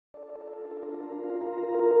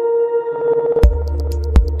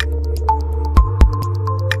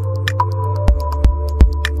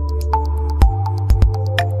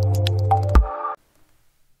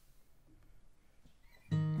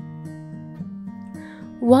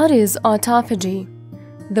What is autophagy?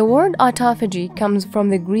 The word autophagy comes from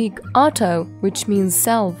the Greek auto, which means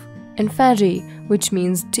self, and phagy, which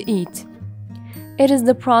means to eat. It is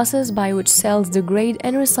the process by which cells degrade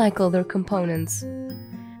and recycle their components.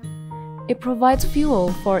 It provides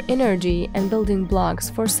fuel for energy and building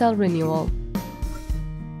blocks for cell renewal.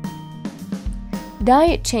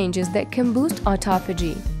 Diet changes that can boost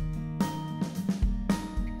autophagy.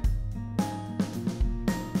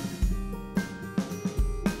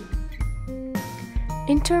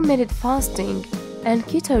 Intermittent fasting and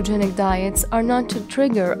ketogenic diets are known to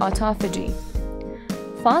trigger autophagy.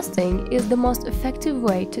 Fasting is the most effective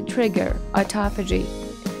way to trigger autophagy.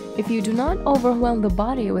 If you do not overwhelm the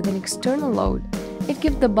body with an external load, it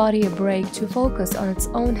gives the body a break to focus on its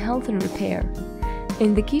own health and repair.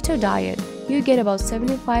 In the keto diet, you get about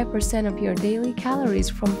 75% of your daily calories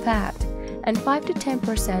from fat and 5 to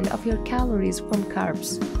 10% of your calories from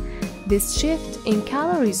carbs. This shift in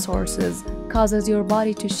calorie sources causes your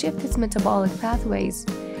body to shift its metabolic pathways.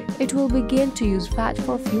 It will begin to use fat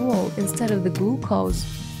for fuel instead of the glucose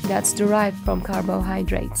that's derived from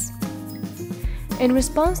carbohydrates. In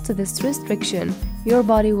response to this restriction, your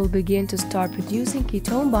body will begin to start producing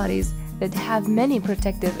ketone bodies that have many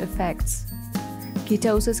protective effects.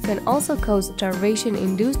 Ketosis can also cause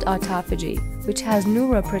starvation-induced autophagy, which has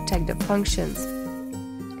neuroprotective functions.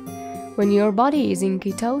 When your body is in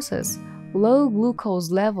ketosis, low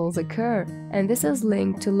glucose levels occur, and this is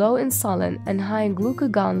linked to low insulin and high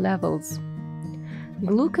glucagon levels.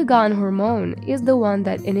 Glucagon hormone is the one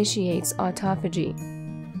that initiates autophagy.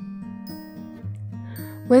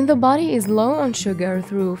 When the body is low on sugar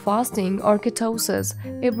through fasting or ketosis,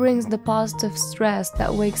 it brings the positive stress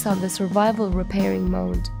that wakes up the survival repairing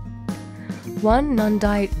mode. One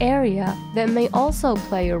non-diet area that may also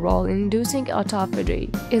play a role in inducing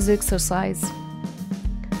autophagy is exercise.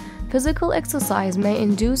 Physical exercise may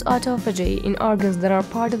induce autophagy in organs that are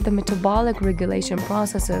part of the metabolic regulation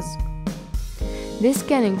processes. This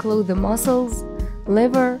can include the muscles,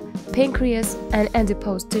 liver, pancreas, and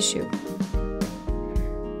adipose tissue.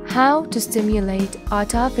 How to stimulate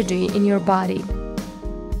autophagy in your body?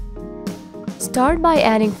 Start by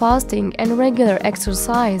adding fasting and regular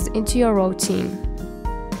exercise into your routine.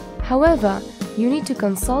 However, you need to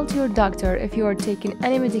consult your doctor if you are taking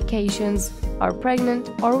any medications, are pregnant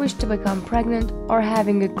or wish to become pregnant, or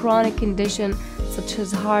having a chronic condition such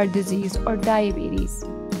as heart disease or diabetes.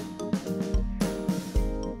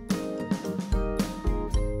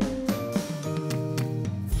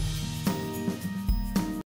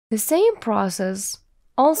 The same process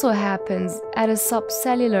also happens at a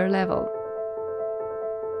subcellular level.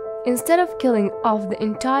 Instead of killing off the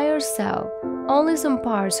entire cell, only some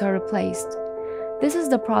parts are replaced. This is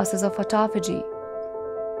the process of autophagy,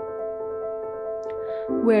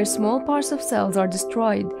 where small parts of cells are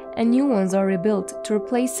destroyed and new ones are rebuilt to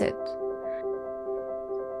replace it.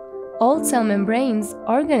 Old cell membranes,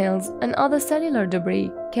 organelles, and other cellular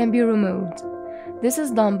debris can be removed. This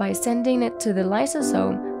is done by sending it to the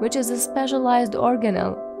lysosome, which is a specialized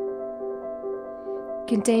organelle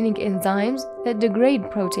containing enzymes that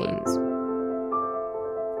degrade proteins.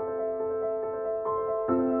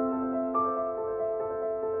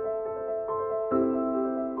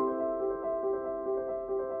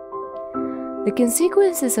 The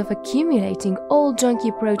consequences of accumulating old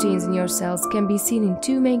junky proteins in your cells can be seen in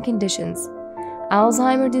two main conditions: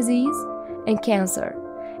 Alzheimer's disease and cancer.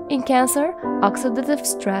 In cancer, oxidative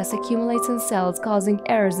stress accumulates in cells, causing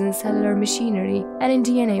errors in cellular machinery and in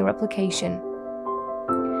DNA replication.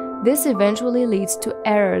 This eventually leads to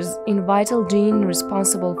errors in vital gene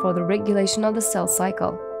responsible for the regulation of the cell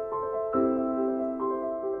cycle.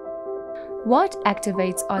 What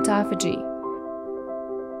activates autophagy?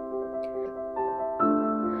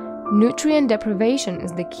 Nutrient deprivation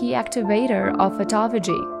is the key activator of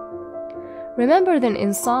autophagy. Remember that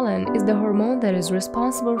insulin is the hormone that is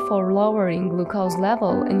responsible for lowering glucose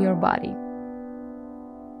level in your body.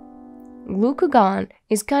 Glucagon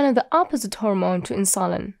is kind of the opposite hormone to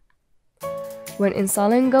insulin. When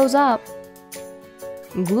insulin goes up,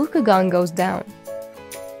 glucagon goes down.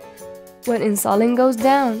 When insulin goes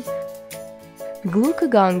down,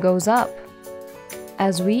 glucagon goes up.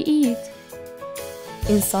 As we eat,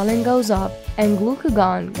 insulin goes up and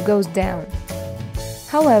glucagon goes down.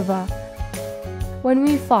 However, when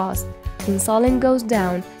we fast, insulin goes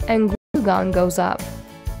down and glucagon goes up.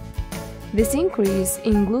 This increase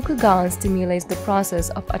in glucagon stimulates the process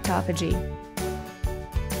of autophagy.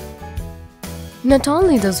 Not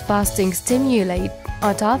only does fasting stimulate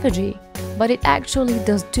autophagy, but it actually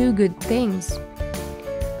does two good things.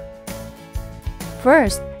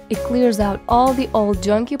 First, it clears out all the old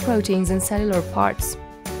junky proteins and cellular parts.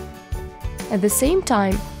 At the same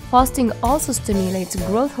time, fasting also stimulates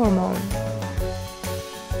growth hormone,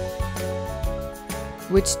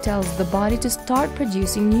 which tells the body to start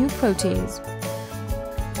producing new proteins.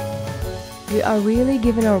 We are really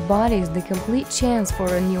giving our bodies the complete chance for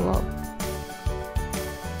renewal.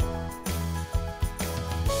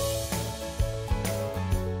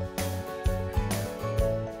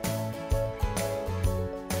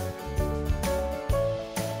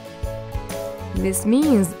 This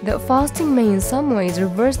means that fasting may in some ways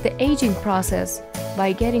reverse the aging process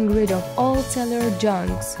by getting rid of all cellular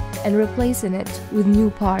junks and replacing it with new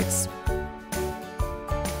parts.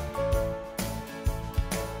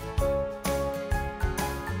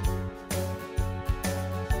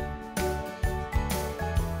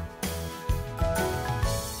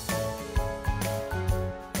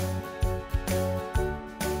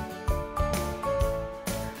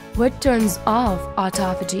 What turns off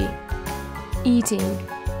autophagy? Eating.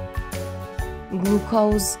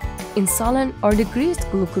 Glucose, insulin, or decreased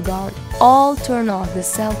glucagon all turn off the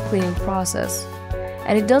self-cleaning process.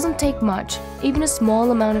 And it doesn't take much, even a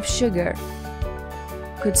small amount of sugar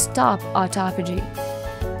could stop autophagy.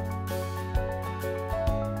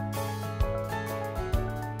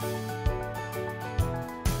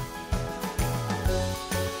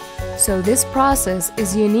 So this process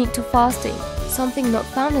is unique to fasting, something not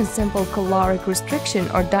found in simple caloric restriction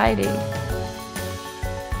or dieting.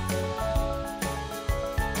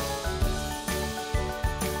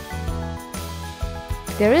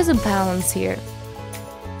 There is a balance here.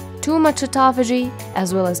 Too much autophagy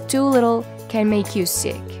as well as too little can make you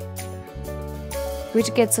sick,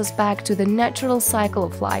 which gets us back to the natural cycle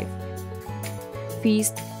of life.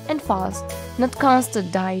 Feast and fast, not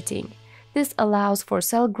constant dieting. This allows for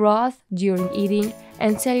cell growth during eating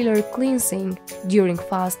and cellular cleansing during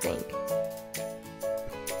fasting.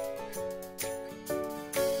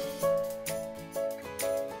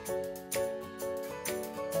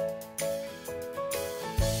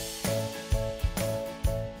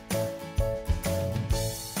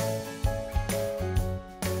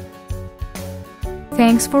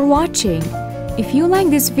 Thanks for watching. If you like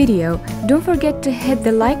this video, don't forget to hit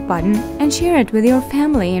the like button and share it with your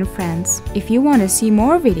family and friends. If you want to see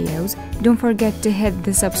more videos, don't forget to hit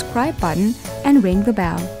the subscribe button and ring the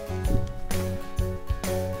bell.